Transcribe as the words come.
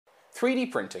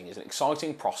3D printing is an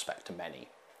exciting prospect to many.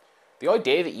 The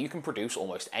idea that you can produce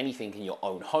almost anything in your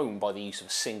own home by the use of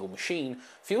a single machine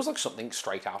feels like something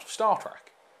straight out of Star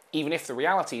Trek, even if the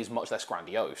reality is much less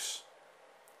grandiose.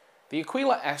 The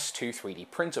Aquila S2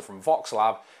 3D printer from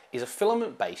Voxelab is a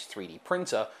filament-based 3D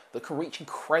printer that can reach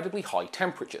incredibly high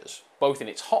temperatures, both in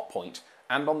its hot point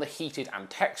and on the heated and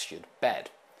textured bed.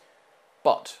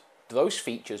 But do those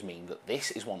features mean that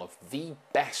this is one of the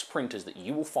best printers that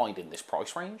you will find in this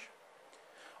price range?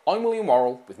 I'm William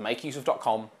Worrell with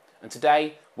MakeUseOf.com, and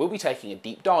today we'll be taking a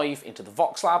deep dive into the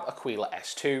Voxelab Aquila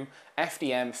S2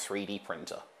 FDM 3D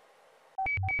printer.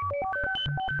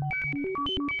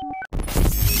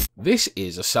 This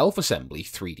is a self-assembly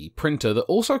 3D printer that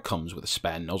also comes with a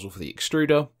spare nozzle for the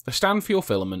extruder, a stand for your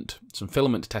filament, some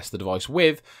filament to test the device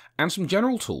with, and some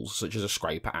general tools such as a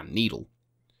scraper and needle.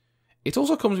 It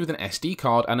also comes with an SD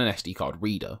card and an SD card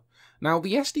reader. Now,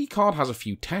 the SD card has a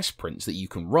few test prints that you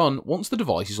can run once the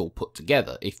device is all put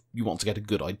together if you want to get a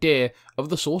good idea of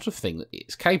the sort of thing that it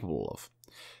is capable of.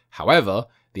 However,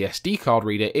 the SD card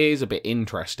reader is a bit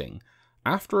interesting.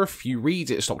 After a few reads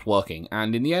it stopped working,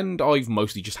 and in the end I've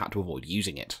mostly just had to avoid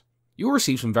using it. You'll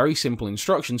receive some very simple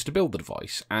instructions to build the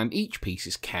device, and each piece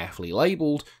is carefully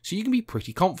labelled so you can be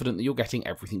pretty confident that you're getting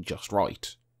everything just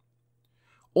right.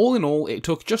 All in all, it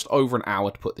took just over an hour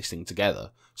to put this thing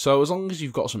together, so as long as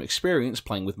you've got some experience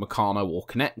playing with Meccano or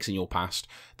Connects in your past,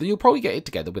 then you'll probably get it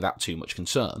together without too much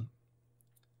concern.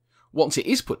 Once it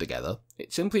is put together,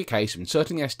 it's simply a case of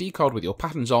inserting the SD card with your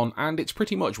patterns on and it's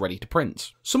pretty much ready to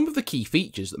print. Some of the key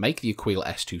features that make the Aquila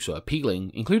S2 so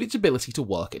appealing include its ability to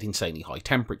work at insanely high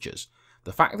temperatures,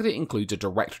 the fact that it includes a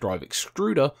direct drive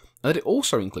extruder, and that it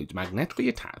also includes a magnetically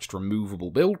attached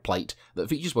removable build plate that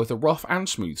features both a rough and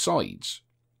smooth sides.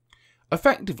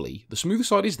 Effectively, the smooth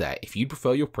side is there if you'd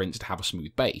prefer your prints to have a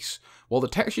smooth base, while the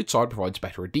textured side provides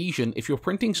better adhesion if you're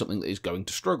printing something that is going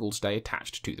to struggle to stay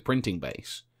attached to the printing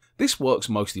base. This works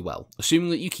mostly well, assuming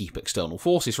that you keep external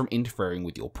forces from interfering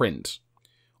with your print.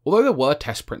 Although there were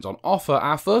test prints on offer,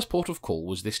 our first port of call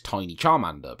was this tiny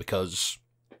Charmander, because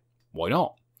why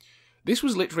not? This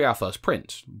was literally our first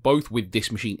print, both with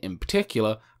this machine in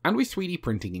particular, and with 3D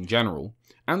printing in general,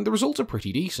 and the results are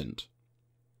pretty decent.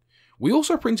 We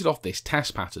also printed off this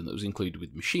test pattern that was included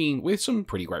with the machine with some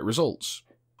pretty great results.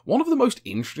 One of the most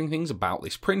interesting things about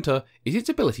this printer is its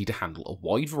ability to handle a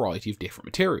wide variety of different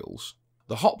materials.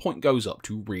 The hot point goes up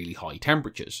to really high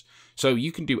temperatures, so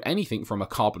you can do anything from a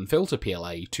carbon filter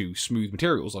PLA to smooth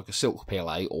materials like a silk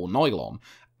PLA or nylon,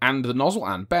 and the nozzle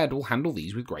and bed will handle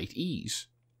these with great ease.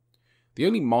 The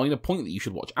only minor point that you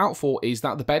should watch out for is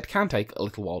that the bed can take a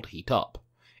little while to heat up.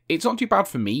 It's not too bad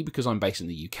for me because I'm based in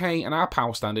the UK and our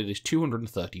power standard is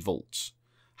 230 volts.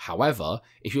 However,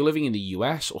 if you're living in the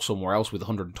US or somewhere else with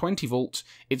 120 volts,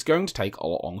 it's going to take a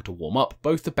lot longer to warm up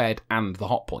both the bed and the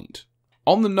hot point.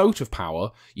 On the note of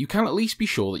power, you can at least be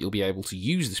sure that you'll be able to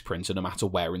use this printer no matter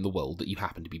where in the world that you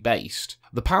happen to be based.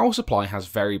 The power supply has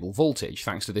variable voltage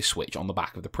thanks to this switch on the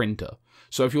back of the printer,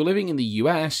 so if you're living in the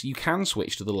US, you can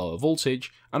switch to the lower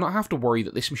voltage and not have to worry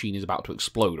that this machine is about to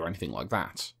explode or anything like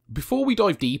that. Before we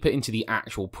dive deeper into the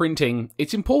actual printing,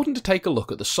 it's important to take a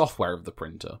look at the software of the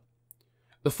printer.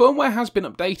 The firmware has been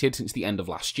updated since the end of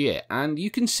last year, and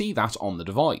you can see that on the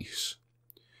device.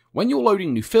 When you're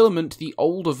loading new filament, the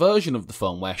older version of the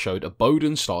firmware showed a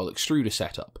Bowden-style extruder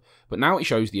setup, but now it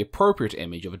shows the appropriate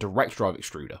image of a direct drive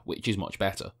extruder, which is much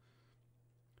better.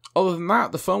 Other than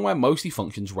that, the firmware mostly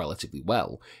functions relatively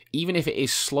well, even if it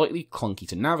is slightly clunky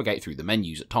to navigate through the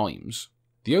menus at times.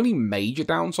 The only major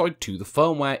downside to the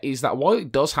firmware is that while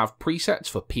it does have presets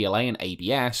for PLA and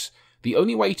ABS, the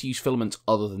only way to use filaments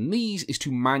other than these is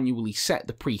to manually set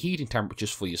the preheating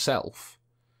temperatures for yourself.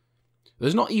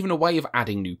 There's not even a way of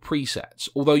adding new presets,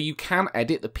 although you can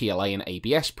edit the PLA and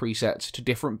ABS presets to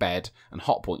different bed and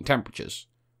hot point temperatures.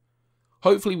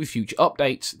 Hopefully with future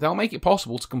updates, they'll make it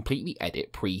possible to completely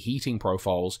edit preheating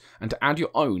profiles and to add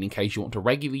your own in case you want to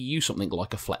regularly use something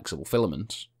like a flexible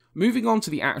filament. Moving on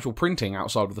to the actual printing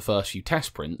outside of the first few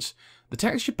test prints, the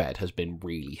texture bed has been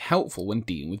really helpful when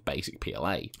dealing with basic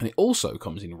PLA, and it also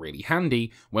comes in really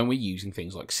handy when we're using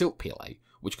things like silk PLA,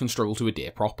 which can struggle to adhere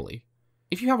properly.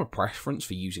 If you have a preference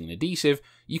for using an adhesive,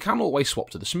 you can always swap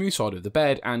to the smooth side of the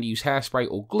bed and use hairspray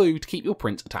or glue to keep your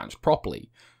prints attached properly,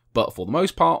 but for the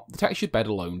most part, the textured bed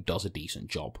alone does a decent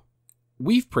job.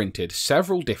 We've printed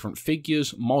several different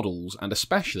figures, models, and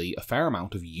especially a fair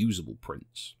amount of usable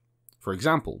prints. For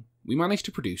example, we managed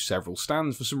to produce several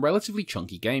stands for some relatively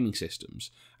chunky gaming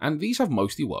systems, and these have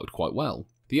mostly worked quite well.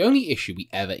 The only issue we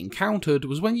ever encountered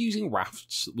was when using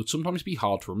rafts that would sometimes be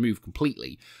hard to remove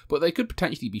completely, but they could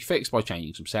potentially be fixed by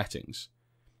changing some settings.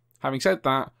 Having said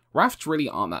that, Rafts really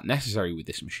aren't that necessary with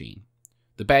this machine.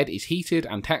 The bed is heated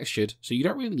and textured, so you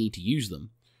don't really need to use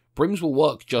them. Brims will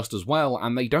work just as well,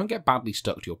 and they don't get badly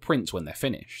stuck to your prints when they're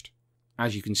finished.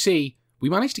 As you can see, we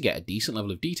managed to get a decent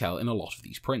level of detail in a lot of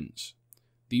these prints.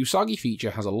 The Usagi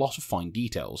feature has a lot of fine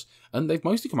details, and they've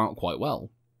mostly come out quite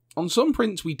well. On some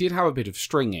prints we did have a bit of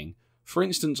stringing. For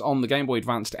instance, on the Game Boy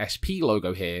Advanced SP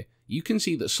logo here, you can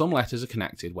see that some letters are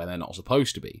connected where they're not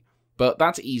supposed to be, but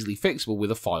that's easily fixable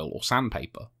with a file or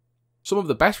sandpaper. Some of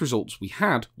the best results we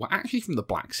had were actually from the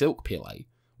black silk PLA,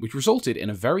 which resulted in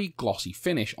a very glossy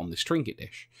finish on this trinket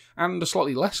dish, and a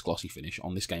slightly less glossy finish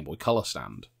on this Game Boy Color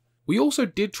stand. We also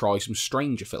did try some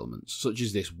stranger filaments, such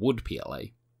as this wood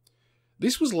PLA.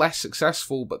 This was less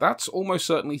successful, but that's almost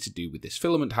certainly to do with this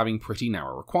filament having pretty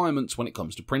narrow requirements when it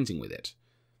comes to printing with it.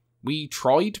 We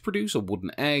tried to produce a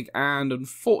wooden egg, and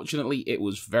unfortunately it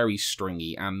was very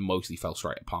stringy and mostly fell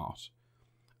straight apart.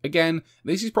 Again,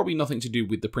 this is probably nothing to do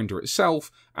with the printer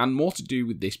itself, and more to do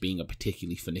with this being a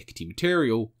particularly finicky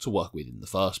material to work with in the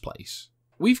first place.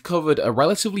 We've covered a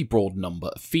relatively broad number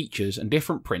of features and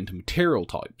different print and material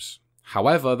types.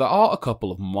 However, there are a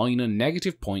couple of minor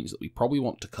negative points that we probably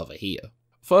want to cover here.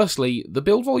 Firstly, the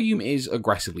build volume is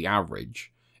aggressively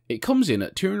average. It comes in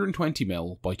at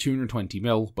 220mm by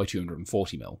 220mm by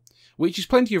 240mm, which is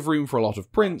plenty of room for a lot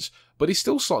of prints, but is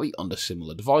still slightly under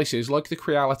similar devices like the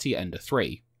Creality Ender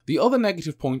 3. The other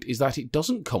negative point is that it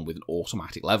doesn't come with an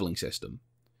automatic levelling system.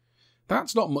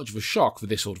 That's not much of a shock for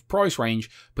this sort of price range,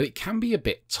 but it can be a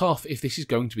bit tough if this is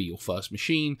going to be your first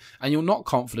machine and you're not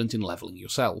confident in levelling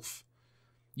yourself.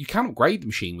 You can upgrade the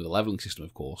machine with a levelling system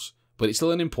of course, but it's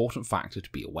still an important factor to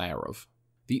be aware of.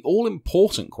 The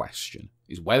all-important question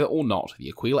is whether or not the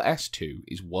Aquila S2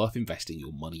 is worth investing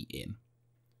your money in.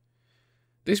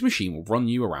 This machine will run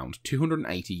you around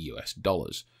 $280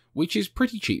 US, which is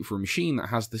pretty cheap for a machine that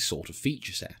has this sort of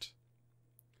feature set.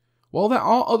 While there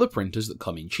are other printers that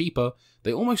come in cheaper,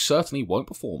 they almost certainly won't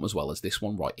perform as well as this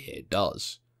one right here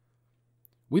does.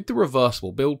 With the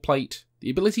reversible build plate, the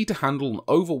ability to handle an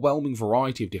overwhelming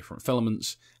variety of different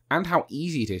filaments, and how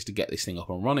easy it is to get this thing up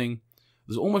and running,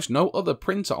 there's almost no other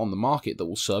printer on the market that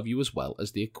will serve you as well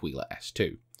as the Aquila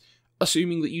S2,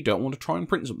 assuming that you don't want to try and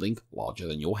print something larger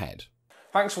than your head.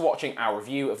 Thanks for watching our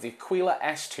review of the Aquila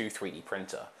S2 3D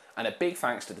printer, and a big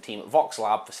thanks to the team at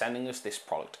Voxelab for sending us this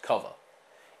product to cover.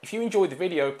 If you enjoyed the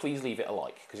video, please leave it a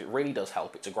like, because it really does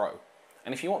help it to grow.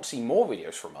 And if you want to see more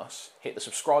videos from us, hit the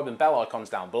subscribe and bell icons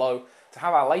down below to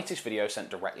have our latest video sent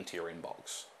directly to your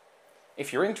inbox.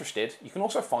 If you're interested, you can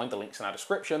also find the links in our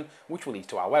description, which will lead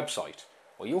to our website,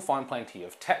 where you'll find plenty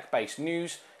of tech-based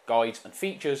news, guides and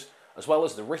features, as well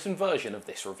as the written version of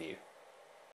this review.